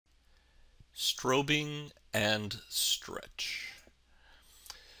Strobing and stretch.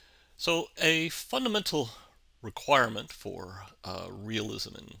 So a fundamental requirement for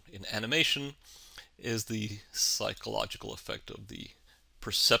realism in animation is the psychological effect of the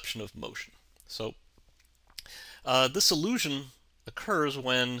perception of motion. So this illusion occurs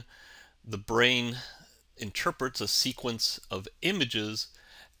when the brain interprets a sequence of images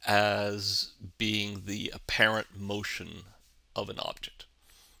as being the apparent motion of an object.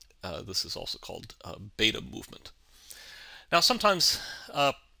 This is also called beta movement. Now sometimes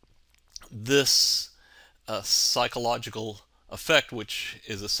this psychological effect, which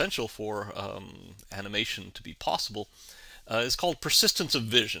is essential for animation to be possible, is called persistence of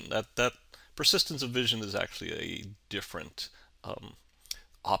vision. That persistence of vision is actually a different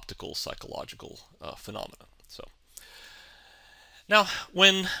optical psychological phenomenon. So now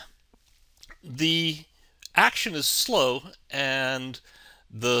when the action is slow and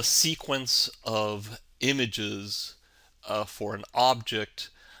the sequence of images for an object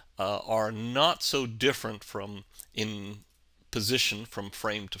are not so different in position from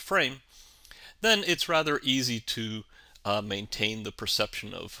frame to frame, then it's rather easy to maintain the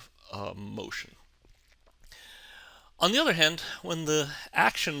perception of motion. On the other hand, when the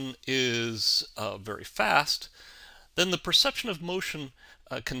action is very fast, then the perception of motion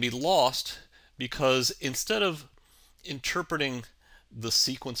can be lost, because instead of interpreting the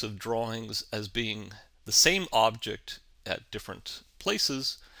sequence of drawings as being the same object at different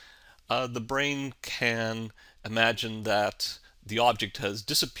places, the brain can imagine that the object has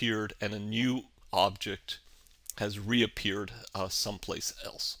disappeared and a new object has reappeared someplace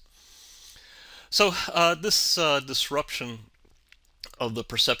else. So this disruption of the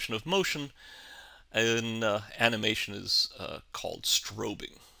perception of motion in animation is called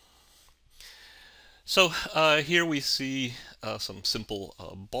strobing. So here we see some simple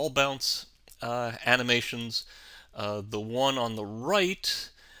ball bounce animations. The one on the right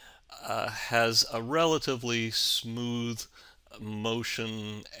has a relatively smooth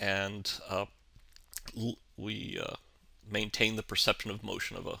motion, and we maintain the perception of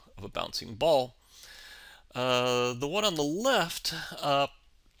motion of a bouncing ball. The one on the left,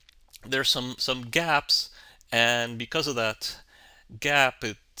 there's some gaps, and because of that gap,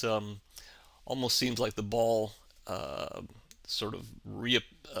 it almost seems like the ball sort of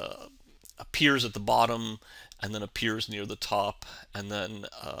appears at the bottom, and then appears near the top, and then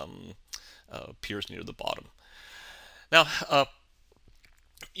appears near the bottom. Now,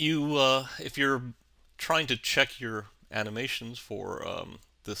 if you're trying to check your animations for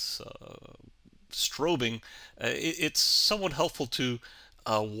this strobing, it's somewhat helpful to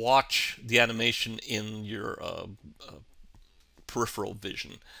watch the animation in your peripheral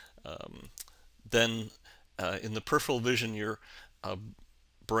vision. Then in the peripheral vision, your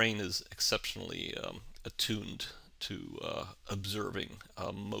brain is exceptionally attuned to observing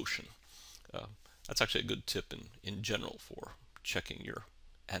motion. That's actually a good tip in general for checking your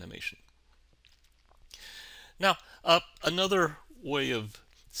animation. Now, another way of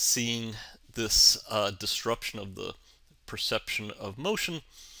seeing this disruption of the perception of motion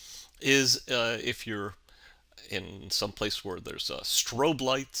is if you're in some place where there's strobe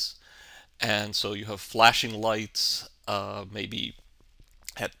lights, and so you have flashing lights, maybe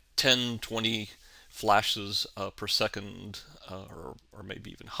at 10, 20 flashes per second, or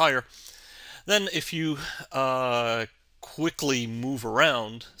maybe even higher. Then if you quickly move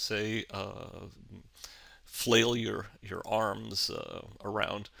around, say flail your arms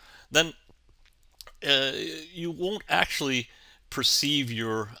around, then you won't actually perceive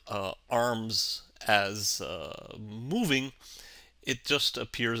your arms as moving. It just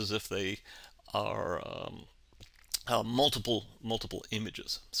appears as if they are multiple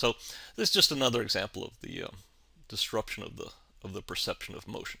images. So this is just another example of the disruption of the perception of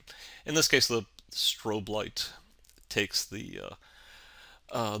motion. In this case, the strobe light takes the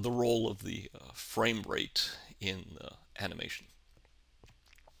role of the frame rate in animation.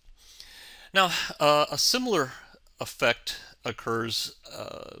 Now, a similar effect occurs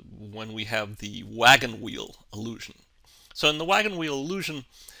when we have the wagon wheel illusion. So in the wagon wheel illusion,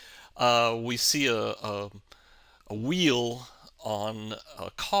 we see a wheel on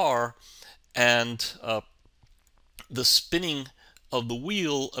a car, and the spinning of the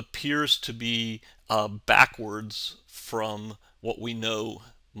wheel appears to be backwards from what we know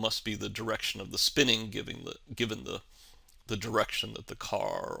must be the direction of the spinning, given the direction that the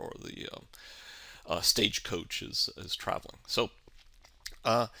car or the stagecoach is traveling. So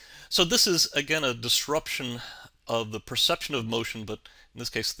so this is again a disruption of the perception of motion, but in this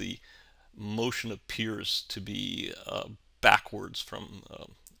case the motion appears to be backwards from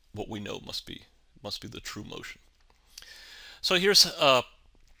what we know must be the true motion. So here's a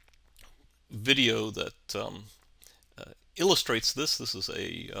video that illustrates this. This is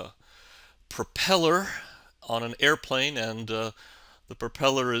a propeller on an airplane, and the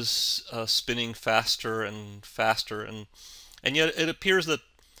propeller is spinning faster and faster, and yet it appears that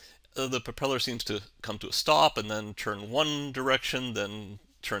the propeller seems to come to a stop and then turn one direction, then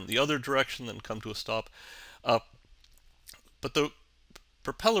turn the other direction, then come to a stop. But the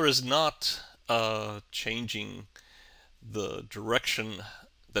propeller is not changing the direction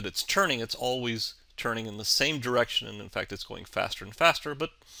that it's turning. It's always turning in the same direction, and in fact it's going faster and faster,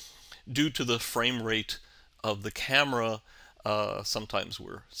 but due to the frame rate of the camera, sometimes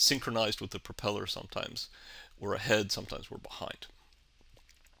we're synchronized with the propeller, sometimes we're ahead, sometimes we're behind.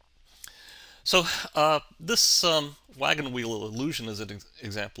 So this wagon wheel illusion is an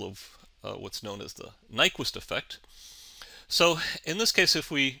example of what's known as the Nyquist effect. So in this case,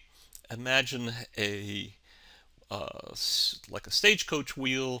 if we imagine like a stagecoach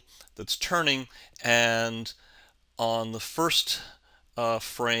wheel that's turning, and on the first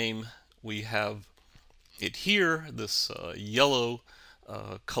frame we have it here, this yellow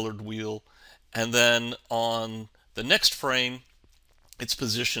colored wheel, and then on the next frame it's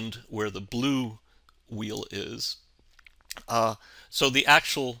positioned where the blue wheel is. So the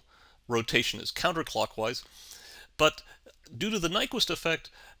actual rotation is counterclockwise, but due to the Nyquist effect,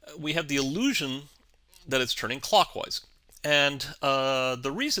 we have the illusion that it's turning clockwise. And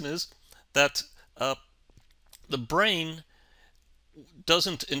the reason is that the brain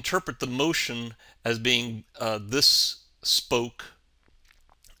doesn't interpret the motion as being this spoke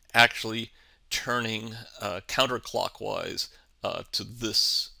actually turning counterclockwise to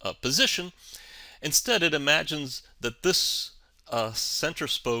this position. Instead, it imagines that this center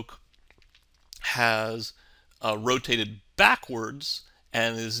spoke has rotated backwards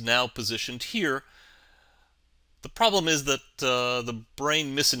and is now positioned here. The problem is that the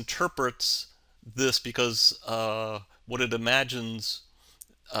brain misinterprets this because what it imagines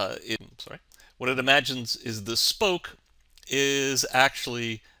is this spoke is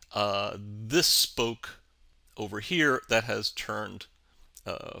actually this spoke over here that has turned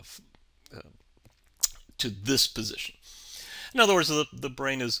to this position. In other words, the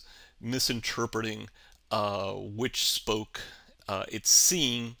brain is misinterpreting which spoke it's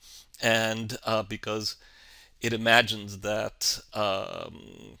seeing, and because it imagines that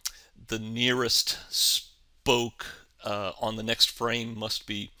the nearest spoke on the next frame must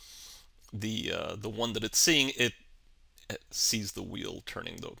be the one that it's seeing, it sees the wheel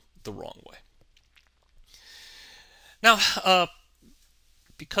turning the wrong way. Now,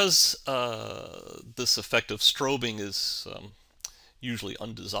 because this effect of strobing is usually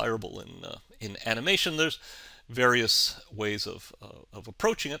undesirable in animation, there's various ways of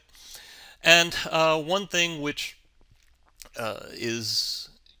approaching it. And one thing which is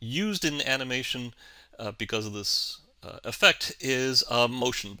used in animation because of this effect is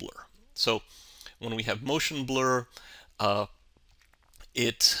motion blur. So when we have motion blur,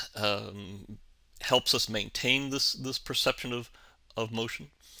 it helps us maintain this perception of motion.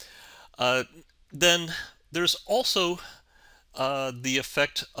 Then there's also the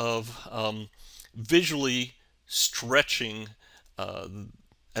effect of visually stretching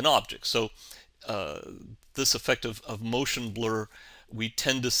an object. So this effect of motion blur, we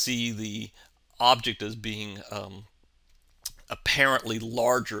tend to see the object as being apparently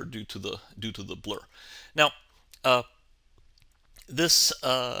larger due to the blur. Now, this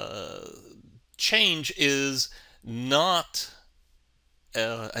change is not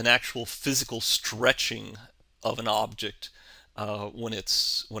an actual physical stretching of an object when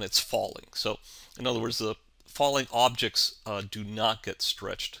it's falling. So, in other words, the falling objects do not get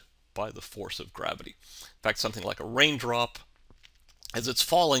stretched by the force of gravity. In fact, something like a raindrop, as it's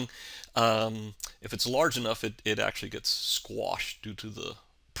falling, if it's large enough, it actually gets squashed due to the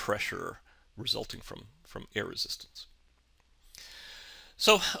pressure resulting from air resistance.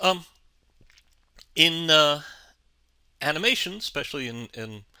 So in animation, especially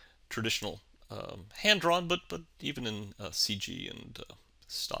in traditional hand-drawn, but even in CG and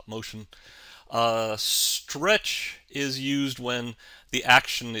stop motion, stretch is used when the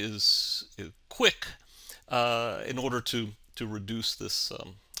action is quick in order to reduce this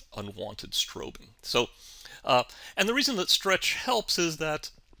unwanted strobing. So, and the reason that stretch helps is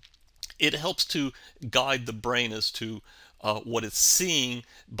that it helps to guide the brain as to what it's seeing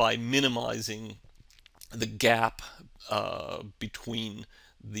by minimizing the gap between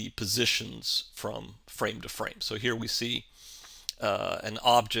the positions from frame to frame. So here we see an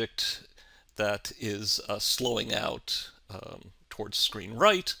object that is slowing out towards screen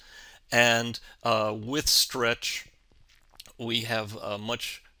right, and with stretch we have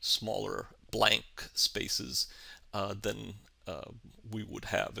much smaller blank spaces than we would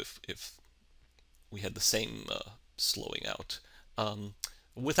have if we had the same slowing out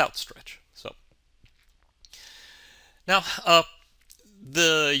without stretch. So now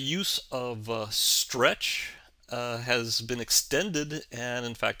the use of stretch has been extended, and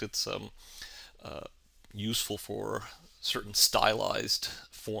in fact it's useful for certain stylized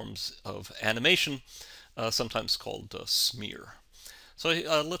forms of animation, sometimes called smear. So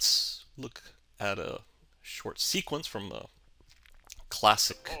let's look at a short sequence from a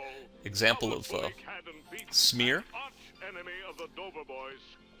classic example of smear. Enemy of the Dover boys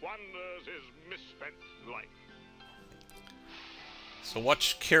squanders his misspent life. So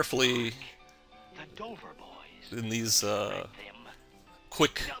watch carefully The Dover boys. in these Them.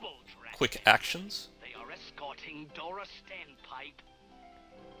 quick Double-track. actions. They are escorting Dora Standpipe.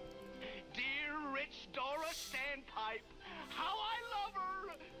 Dear rich Dora Standpipe, how I love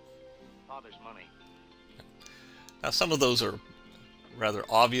her. Father's money. Now some of those are rather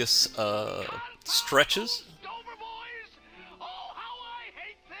obvious stretches. Dover boys! Oh, how I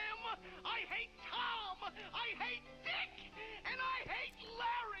hate them! I hate Tom! I hate Dick! And I hate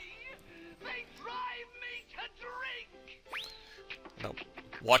Larry! They drive me to drink! Now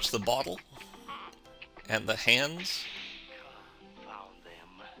watch the bottle and the hands. Found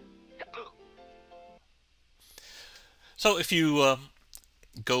them. So if you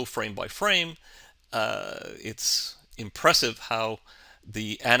go frame by frame, it's impressive how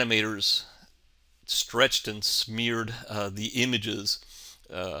the animators stretched and smeared the images,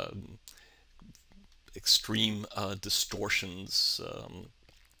 extreme distortions.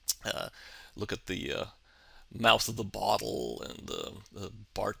 Look at the mouth of the bottle and the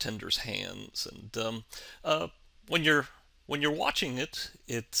bartender's hands, and when you're watching it,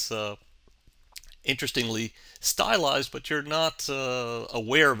 it's interestingly stylized, but you're not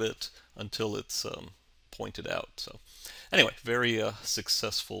aware of it until it's pointed out. So anyway, very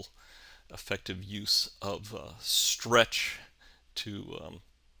successful, effective use of stretch to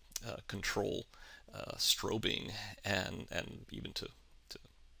control strobing and even to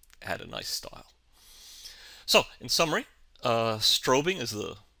add a nice style. So in summary, strobing is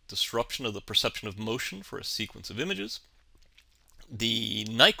the disruption of the perception of motion for a sequence of images. The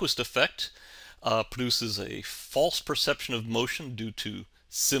Nyquist effect produces a false perception of motion due to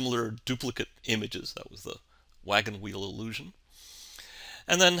similar duplicate images. That was the wagon wheel illusion.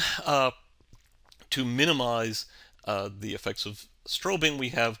 And then to minimize the effects of strobing, we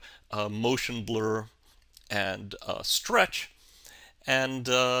have motion blur and stretch, and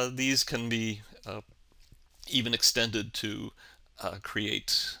these can be even extended to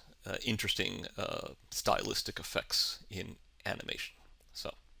create interesting stylistic effects in animation.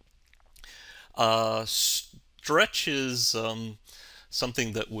 So stretch is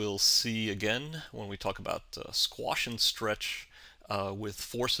something that we'll see again when we talk about squash and stretch with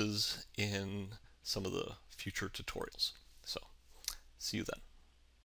forces in some of the future tutorials. So see you then.